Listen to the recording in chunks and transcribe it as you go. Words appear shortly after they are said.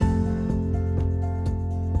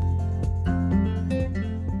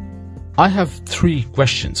I have 3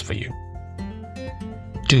 questions for you.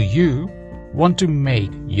 Do you want to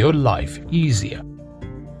make your life easier?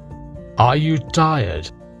 Are you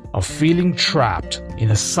tired of feeling trapped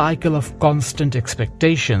in a cycle of constant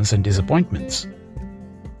expectations and disappointments?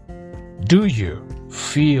 Do you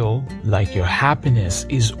feel like your happiness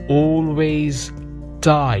is always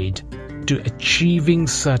tied to achieving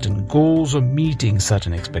certain goals or meeting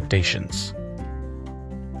certain expectations?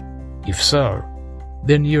 If so,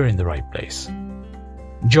 then you're in the right place.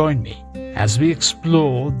 Join me as we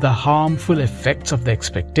explore the harmful effects of the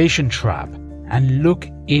expectation trap and look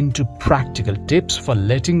into practical tips for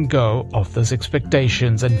letting go of those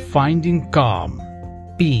expectations and finding calm,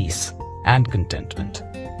 peace, and contentment.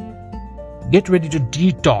 Get ready to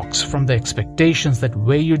detox from the expectations that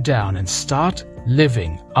weigh you down and start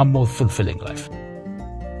living a more fulfilling life.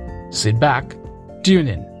 Sit back, tune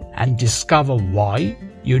in, and discover why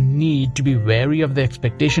you need to be wary of the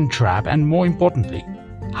expectation trap, and more importantly,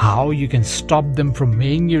 how you can stop them from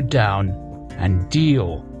weighing you down and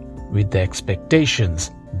deal with the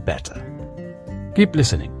expectations better. Keep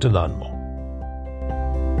listening to learn more.